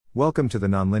Welcome to the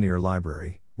Nonlinear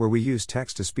Library, where we use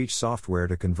text-to-speech software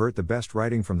to convert the best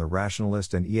writing from the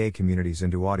Rationalist and EA communities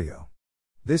into audio.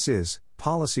 This is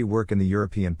Policy Work in the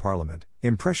European Parliament,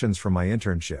 Impressions from My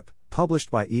Internship, published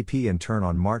by EP.Intern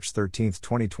on March 13,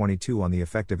 2022 on the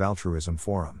Effective Altruism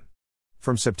Forum.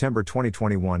 From September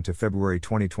 2021 to February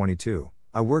 2022,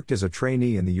 I worked as a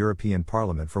trainee in the European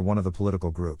Parliament for one of the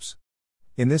political groups.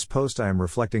 In this post I am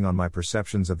reflecting on my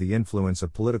perceptions of the influence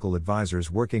of political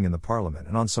advisors working in the Parliament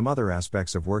and on some other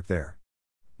aspects of work there.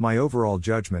 My overall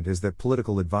judgment is that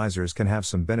political advisors can have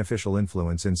some beneficial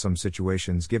influence in some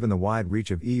situations given the wide reach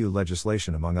of EU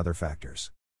legislation among other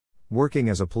factors. Working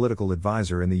as a political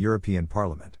advisor in the European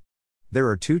Parliament. There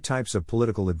are two types of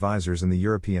political advisors in the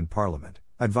European Parliament: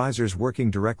 advisors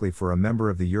working directly for a member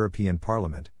of the European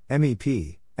Parliament,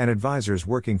 MEP, and advisors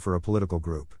working for a political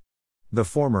group. The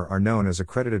former are known as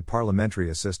Accredited Parliamentary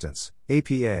Assistants,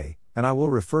 APA, and I will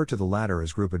refer to the latter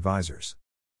as group advisors.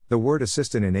 The word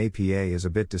assistant in APA is a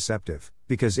bit deceptive,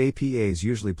 because APAs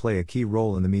usually play a key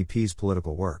role in the MEPs'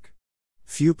 political work.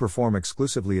 Few perform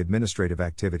exclusively administrative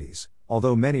activities,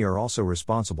 although many are also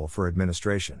responsible for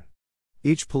administration.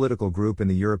 Each political group in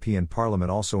the European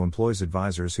Parliament also employs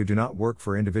advisors who do not work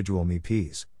for individual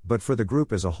MEPs, but for the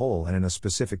group as a whole and in a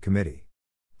specific committee.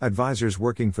 Advisors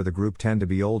working for the group tend to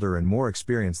be older and more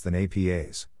experienced than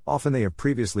APAs, often they have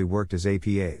previously worked as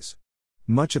APAs.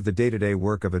 Much of the day-to-day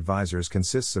work of advisors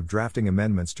consists of drafting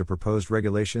amendments to proposed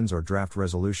regulations or draft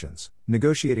resolutions,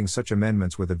 negotiating such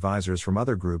amendments with advisors from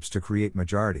other groups to create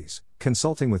majorities,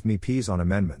 consulting with MEPs on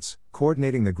amendments,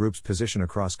 coordinating the group's position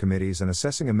across committees and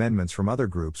assessing amendments from other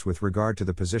groups with regard to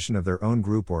the position of their own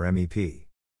group or MEP.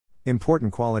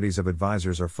 Important qualities of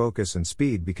advisors are focus and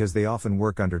speed because they often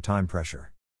work under time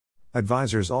pressure.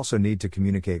 Advisors also need to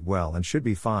communicate well and should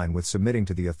be fine with submitting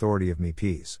to the authority of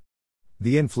MEPs.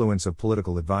 The influence of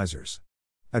political advisors.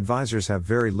 Advisors have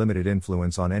very limited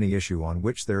influence on any issue on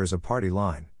which there is a party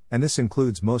line, and this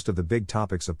includes most of the big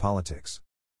topics of politics.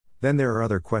 Then there are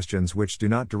other questions which do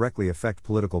not directly affect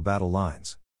political battle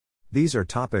lines. These are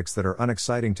topics that are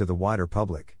unexciting to the wider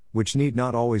public, which need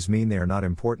not always mean they are not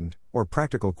important, or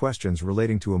practical questions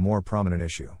relating to a more prominent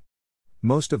issue.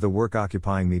 Most of the work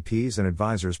occupying MEPs and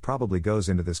advisors probably goes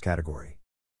into this category.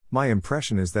 My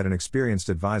impression is that an experienced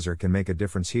advisor can make a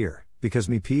difference here, because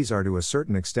MEPs are to a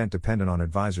certain extent dependent on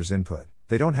advisors' input.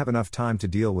 They don't have enough time to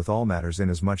deal with all matters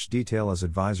in as much detail as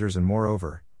advisors, and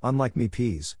moreover, unlike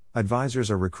MEPs,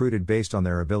 advisors are recruited based on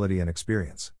their ability and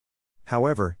experience.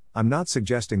 However, I'm not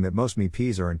suggesting that most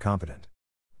MEPs are incompetent.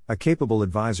 A capable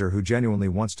advisor who genuinely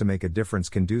wants to make a difference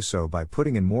can do so by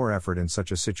putting in more effort in such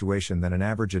a situation than an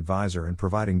average advisor and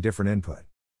providing different input.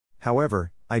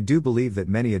 However, I do believe that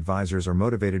many advisors are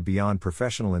motivated beyond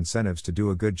professional incentives to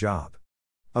do a good job.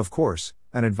 Of course,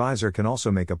 an advisor can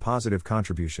also make a positive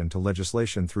contribution to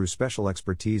legislation through special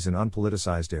expertise in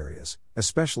unpoliticized areas,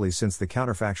 especially since the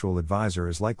counterfactual advisor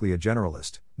is likely a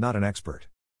generalist, not an expert.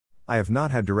 I have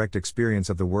not had direct experience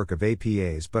of the work of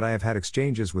APAs, but I have had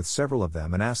exchanges with several of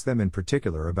them and asked them in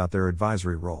particular about their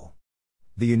advisory role.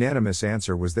 The unanimous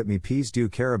answer was that MEPs do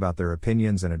care about their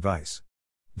opinions and advice.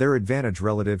 Their advantage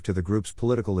relative to the group's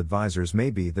political advisors may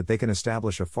be that they can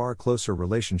establish a far closer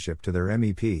relationship to their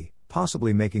MEP,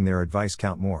 possibly making their advice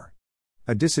count more.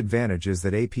 A disadvantage is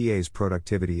that APA's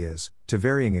productivity is, to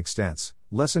varying extents,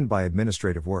 lessened by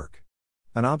administrative work.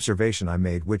 An observation I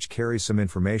made which carries some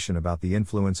information about the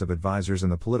influence of advisors in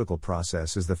the political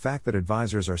process is the fact that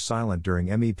advisors are silent during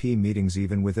MEP meetings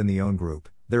even within the own group.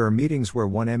 There are meetings where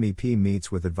one MEP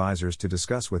meets with advisors to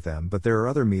discuss with them, but there are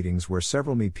other meetings where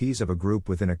several MEPs of a group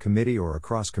within a committee or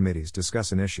across committees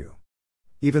discuss an issue.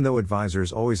 Even though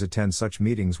advisors always attend such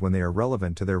meetings when they are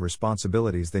relevant to their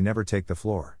responsibilities, they never take the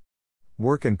floor.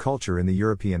 Work and culture in the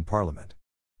European Parliament.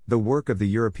 The work of the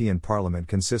European Parliament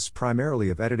consists primarily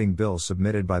of editing bills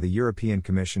submitted by the European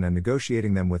Commission and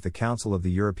negotiating them with the Council of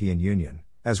the European Union,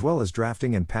 as well as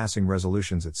drafting and passing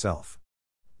resolutions itself.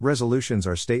 Resolutions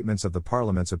are statements of the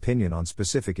Parliament's opinion on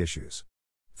specific issues.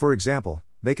 For example,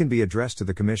 they can be addressed to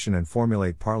the Commission and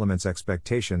formulate Parliament's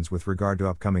expectations with regard to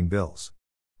upcoming bills.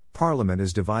 Parliament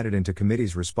is divided into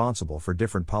committees responsible for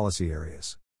different policy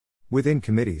areas. Within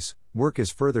committees, work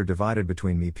is further divided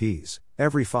between MEPs.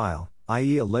 Every file,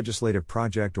 i.e. a legislative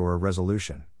project or a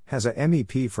resolution, has a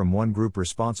MEP from one group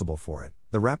responsible for it,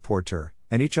 the rapporteur,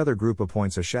 and each other group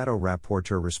appoints a shadow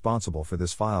rapporteur responsible for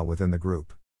this file within the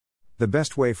group. The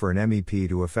best way for an MEP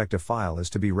to affect a file is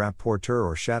to be rapporteur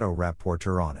or shadow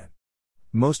rapporteur on it.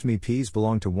 Most MEPs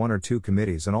belong to one or two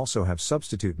committees and also have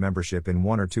substitute membership in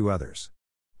one or two others.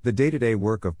 The day-to-day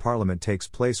work of Parliament takes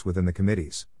place within the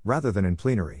committees, rather than in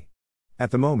plenary.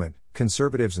 At the moment,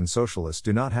 Conservatives and Socialists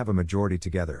do not have a majority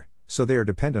together, so they are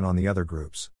dependent on the other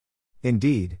groups.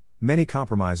 Indeed, many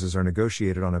compromises are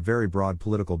negotiated on a very broad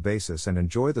political basis and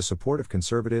enjoy the support of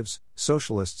conservatives,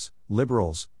 socialists,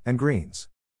 liberals, and Greens.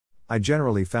 I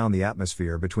generally found the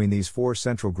atmosphere between these four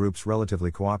central groups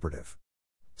relatively cooperative.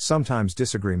 Sometimes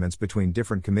disagreements between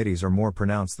different committees are more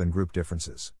pronounced than group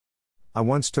differences. I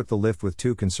once took the lift with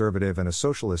two conservative and a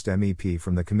socialist MEP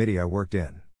from the committee I worked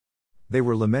in. They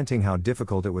were lamenting how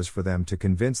difficult it was for them to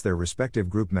convince their respective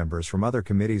group members from other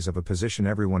committees of a position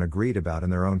everyone agreed about in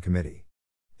their own committee.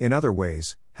 In other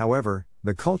ways, however,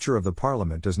 the culture of the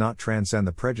Parliament does not transcend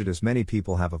the prejudice many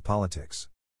people have of politics.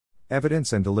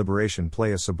 Evidence and deliberation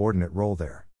play a subordinate role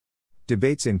there.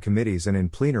 Debates in committees and in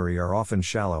plenary are often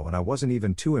shallow, and I wasn't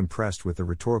even too impressed with the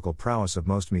rhetorical prowess of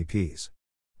most MEPs.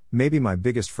 Maybe my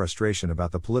biggest frustration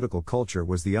about the political culture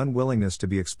was the unwillingness to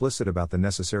be explicit about the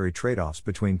necessary trade-offs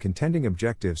between contending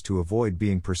objectives to avoid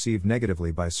being perceived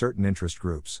negatively by certain interest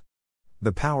groups.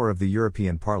 The power of the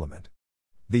European Parliament.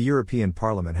 The European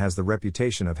Parliament has the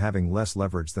reputation of having less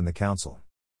leverage than the Council.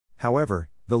 However,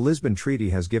 the Lisbon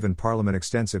Treaty has given Parliament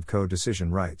extensive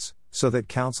co-decision rights, so that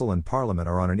Council and Parliament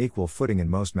are on an equal footing in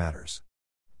most matters.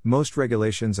 Most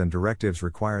regulations and directives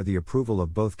require the approval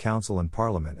of both Council and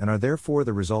Parliament and are therefore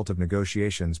the result of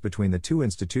negotiations between the two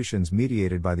institutions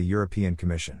mediated by the European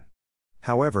Commission.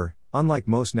 However, unlike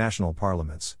most national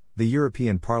parliaments, the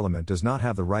European Parliament does not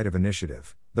have the right of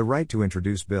initiative, the right to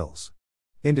introduce bills.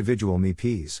 Individual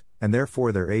MEPs, and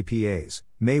therefore their APAs,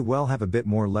 may well have a bit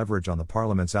more leverage on the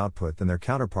Parliament's output than their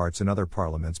counterparts in other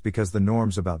parliaments because the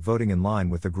norms about voting in line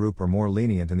with the group are more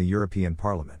lenient in the European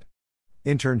Parliament.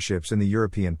 Internships in the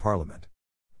European Parliament.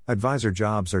 Advisor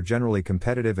jobs are generally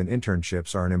competitive, and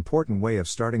internships are an important way of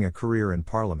starting a career in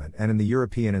Parliament and in the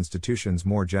European institutions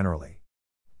more generally.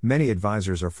 Many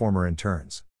advisors are former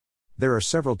interns. There are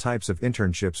several types of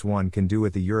internships one can do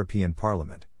at the European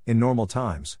Parliament. In normal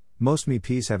times, most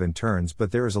MEPs have interns,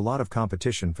 but there is a lot of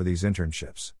competition for these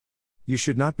internships. You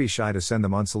should not be shy to send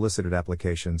them unsolicited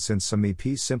applications, since some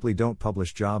MEPs simply don't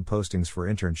publish job postings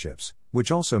for internships,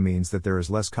 which also means that there is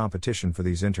less competition for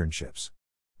these internships.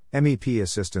 MEP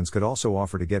assistants could also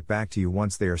offer to get back to you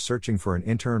once they are searching for an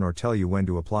intern or tell you when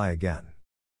to apply again.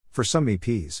 For some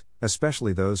MEPs,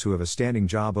 especially those who have a standing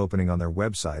job opening on their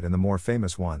website and the more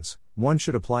famous ones, one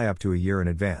should apply up to a year in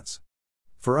advance.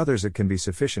 For others it can be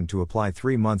sufficient to apply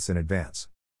 3 months in advance.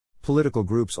 Political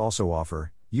groups also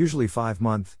offer, usually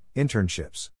 5-month,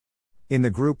 internships. In the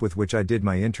group with which I did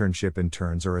my internship,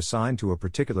 interns are assigned to a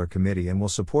particular committee and will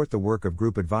support the work of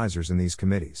group advisors in these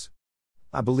committees.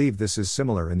 I believe this is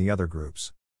similar in the other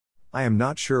groups. I am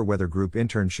not sure whether group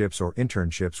internships or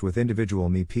internships with individual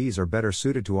MEPs are better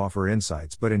suited to offer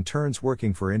insights, but interns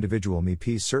working for individual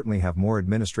MEPs certainly have more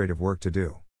administrative work to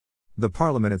do. The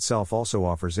Parliament itself also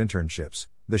offers internships,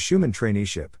 the Schumann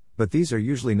traineeship, but these are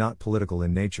usually not political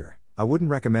in nature. I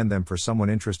wouldn't recommend them for someone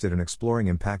interested in exploring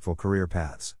impactful career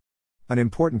paths. An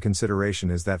important consideration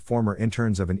is that former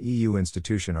interns of an EU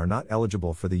institution are not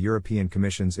eligible for the European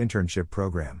Commission's internship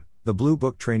program, the Blue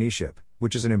Book traineeship,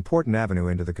 which is an important avenue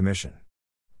into the Commission.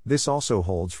 This also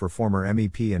holds for former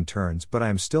MEP interns, but I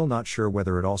am still not sure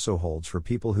whether it also holds for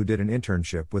people who did an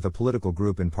internship with a political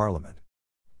group in Parliament.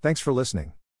 Thanks for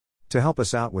listening. To help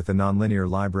us out with the Nonlinear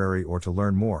Library or to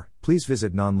learn more, please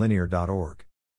visit nonlinear.org.